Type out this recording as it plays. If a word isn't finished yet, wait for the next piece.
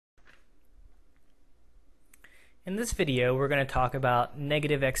In this video, we're going to talk about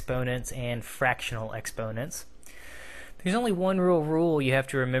negative exponents and fractional exponents. There's only one real rule you have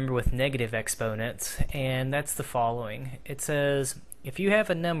to remember with negative exponents, and that's the following. It says, if you have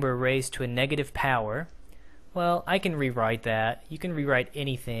a number raised to a negative power, well, I can rewrite that. You can rewrite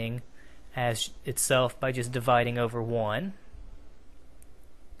anything as itself by just dividing over 1.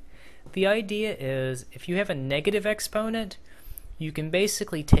 The idea is, if you have a negative exponent, you can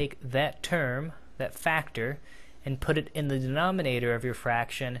basically take that term, that factor, and put it in the denominator of your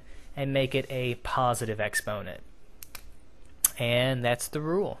fraction and make it a positive exponent. And that's the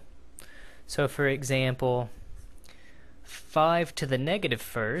rule. So for example, 5 to the negative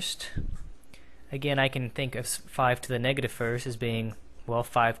first, again I can think of 5 to the negative first as being, well,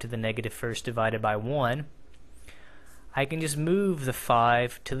 5 to the negative first divided by 1. I can just move the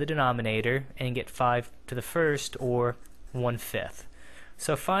 5 to the denominator and get 5 to the first, or 1/5.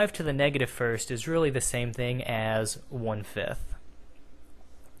 So 5 to the negative first is really the same thing as 1/5.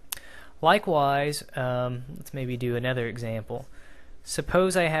 Likewise, let's maybe do another example.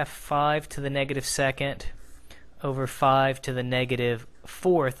 Suppose I have 5 to the negative second over 5 to the negative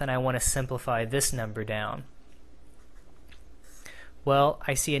fourth, and I want to simplify this number down. Well,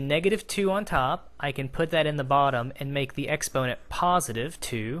 I see a negative 2 on top. I can put that in the bottom and make the exponent positive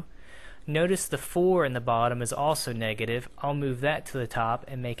 2. Notice the 4 in the bottom is also negative. I'll move that to the top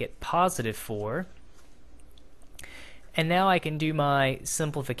and make it positive 4. And now I can do my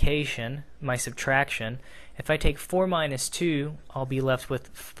simplification, my subtraction. If I take 4 minus 2, I'll be left with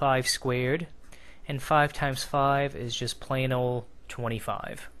 5 squared. And 5 times 5 is just plain old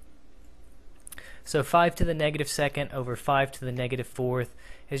 25. So 5 to the negative second over 5 to the negative fourth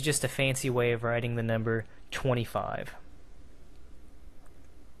is just a fancy way of writing the number 25.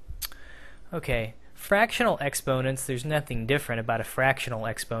 Okay, fractional exponents, there's nothing different about a fractional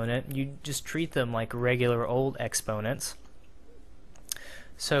exponent. You just treat them like regular old exponents.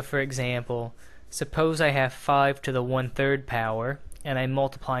 So for example, suppose I have 5 to the 1/3 power, and I'm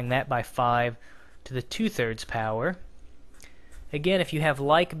multiplying that by 5 to the 2/3 power. Again, if you have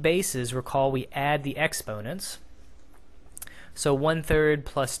like bases, recall we add the exponents. So 1/3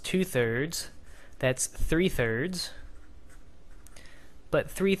 plus 2/3, that's 3/3. But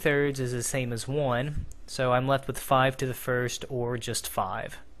 3/3 is the same as 1, so I'm left with 5 to the first, or just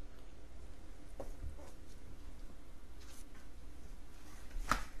 5.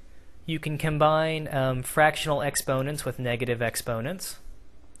 You can combine fractional exponents with negative exponents.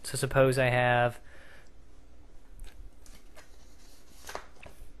 So suppose I have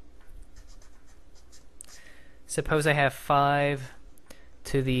Suppose I have 5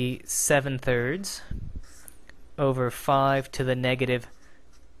 to the 7/3 over 5 to the negative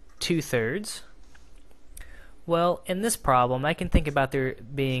 2/3. Well, in this problem, I can think about there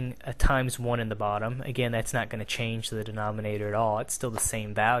being a times 1 in the bottom. Again, that's not going to change the denominator at all. It's still the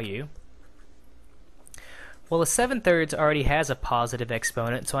same value. Well, the 7/3 already has a positive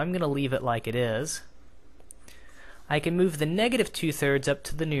exponent, so I'm going to leave it like it is. I can move the negative 2/3 up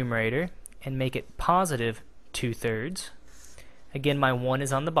to the numerator and make it positive 2/3. Again, my 1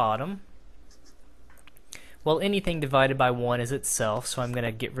 is on the bottom. Well, anything divided by 1 is itself, so I'm going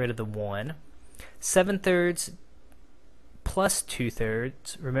to get rid of the 1. 7/3 plus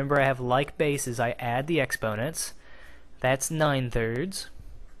 2/3. Remember, I have like bases. I add the exponents. That's 9/3.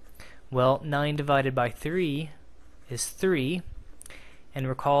 Well, 9 divided by 3 is 3. And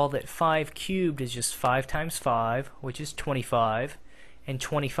recall that 5 cubed is just 5 times 5, which is 25. And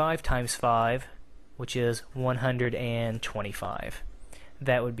 25 times 5, which is 125.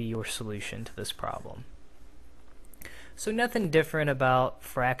 That would be your solution to this problem. So nothing different about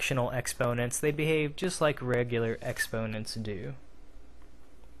fractional exponents. They behave just like regular exponents do.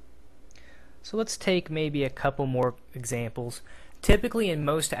 So let's take maybe a couple more examples. Typically in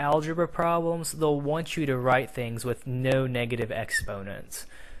most algebra problems, they'll want you to write things with no negative exponents.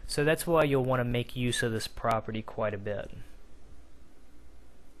 So that's why you'll want to make use of this property quite a bit.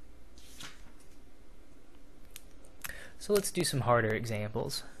 So let's do some harder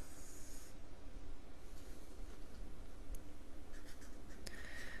examples.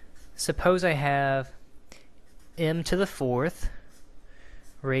 Suppose I have m to the fourth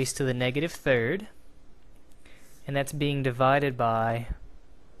raised to the negative third, and that's being divided by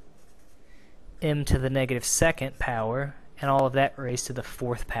m to the negative second power, and all of that raised to the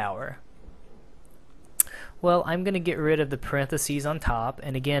fourth power. Well, I'm going to get rid of the parentheses on top,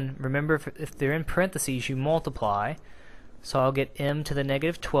 and again, remember, if they're in parentheses, you multiply. So I'll get m to the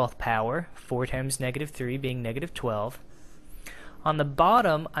negative 12th power, 4 times negative 3 being negative 12. On the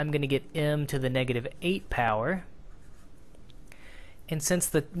bottom, I'm going to get m to the negative 8 power. And since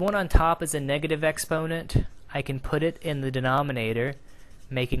the one on top is a negative exponent, I can put it in the denominator,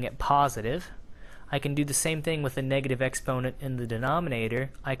 making it positive. I can do the same thing with the negative exponent in the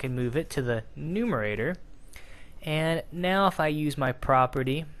denominator. I can move it to the numerator. And now if I use my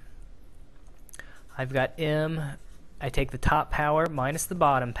property, I've got m, I take the top power minus the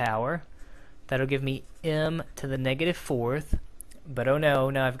bottom power. That'll give me m to the negative fourth. But oh no,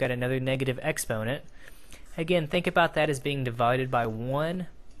 now I've got another negative exponent. Again, think about that as being divided by 1,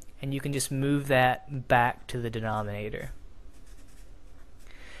 and you can just move that back to the denominator.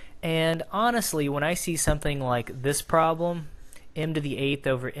 And honestly, when I see something like this problem, m to the 8th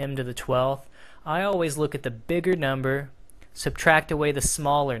over m to the 12th, I always look at the bigger number, subtract away the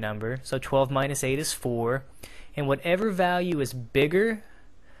smaller number, so 12 minus 8 is 4, and whatever value is bigger,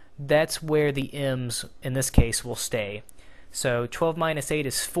 that's where the m's, in this case, will stay. So 12 minus 8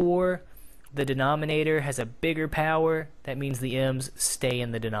 is 4, the denominator has a bigger power, that means the m's stay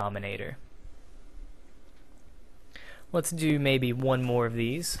in the denominator. Let's do maybe one more of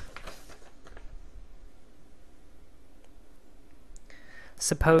these.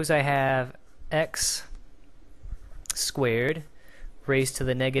 Suppose I have x squared raised to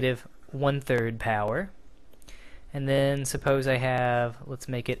the negative 1/3 power, and then suppose I have, let's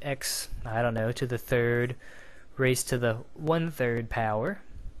make it x, I don't know, to the third raised to the 1/3 power,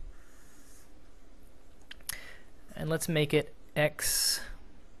 and let's make it x,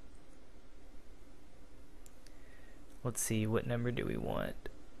 let's see, what number do we want?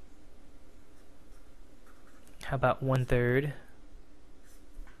 How about 1/3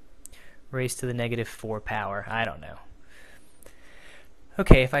 raised to the negative 4 power? I don't know.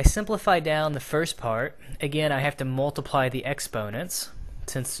 Okay, if I simplify down the first part, again I have to multiply the exponents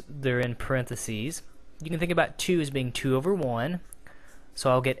since they're in parentheses. You can think about 2 as being 2 over 1, so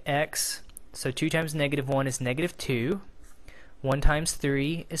I'll get x, so 2 times negative 1 is negative 2, 1 times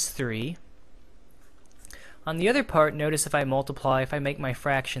 3 is 3. On the other part, notice if I multiply, if I make my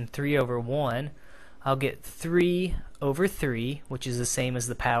fraction 3 over 1, I'll get 3 over 3, which is the same as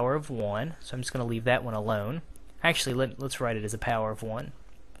the power of 1, so I'm just going to leave that one alone. Actually, let's write it as a power of 1.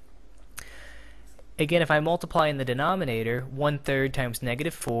 Again, if I multiply in the denominator, 1/3 times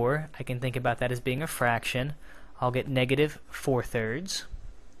negative 4, I can think about that as being a fraction. I'll get negative 4/3.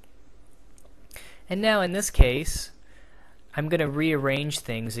 And now in this case, I'm going to rearrange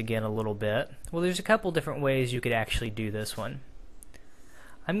things again a little bit. Well, there's a couple different ways you could actually do this one.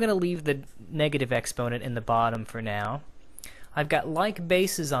 I'm going to leave the negative exponent in the bottom for now. I've got like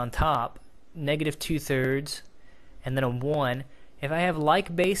bases on top, negative 2/3 and then a 1. If I have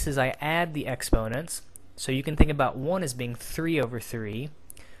like bases, I add the exponents. So you can think about 1 as being 3 over 3.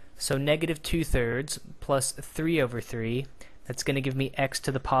 So negative 2/3 plus 3 over 3, that's going to give me x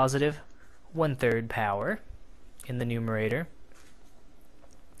to the positive 1/3 power in the numerator.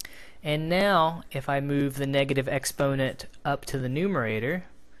 And now, if I move the negative exponent up to the numerator,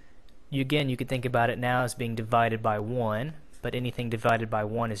 you could think about it now as being divided by 1, but anything divided by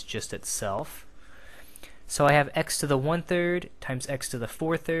 1 is just itself. So I have x to the 1/3 times x to the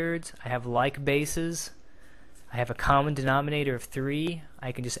 4/3. I have like bases. I have a common denominator of 3.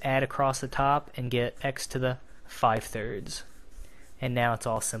 I can just add across the top and get x to the 5/3. And now it's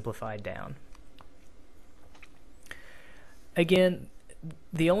all simplified down. Again,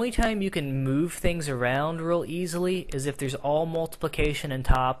 the only time you can move things around real easily is if there's all multiplication in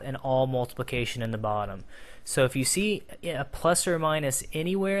top and all multiplication in the bottom. So if you see a plus or minus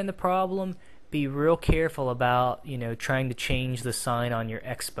anywhere in the problem, be real careful about trying to change the sign on your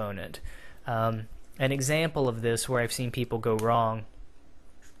exponent. An example of this where I've seen people go wrong,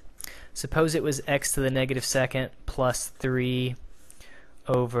 suppose it was x to the negative second plus 3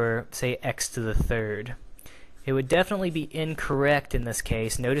 over, say, x to the third. It would definitely be incorrect in this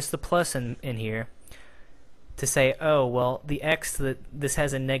case. Notice the plus in here to say, oh, well, the x to this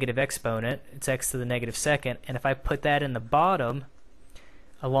has a negative exponent. It's x to the negative second, and if I put that in the bottom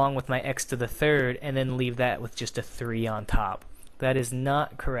along with my x to the third and then leave that with just a 3 on top, that is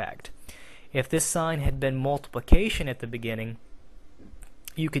not correct. If this sign had been multiplication at the beginning,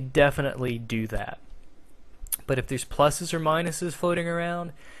 you could definitely do that. But if there's pluses or minuses floating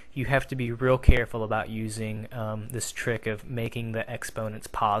around, you have to be real careful about using this trick of making the exponents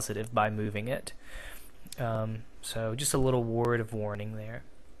positive by moving it. So just a little word of warning there.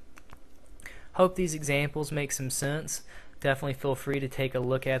 Hope these examples make some sense. Definitely feel free to take a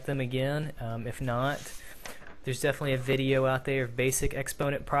look at them again. If not, there's definitely a video out there of basic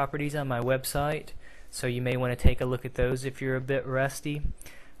exponent properties on my website, so you may want to take a look at those if you're a bit rusty.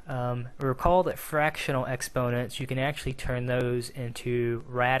 Recall that fractional exponents, you can actually turn those into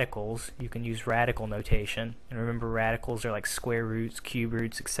radicals. You can use radical notation, and remember radicals are like square roots, cube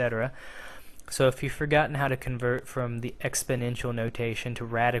roots, etc. So if you've forgotten how to convert from the exponential notation to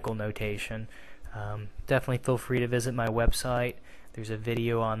radical notation, definitely feel free to visit my website. There's a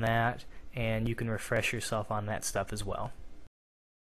video on that, and you can refresh yourself on that stuff as well.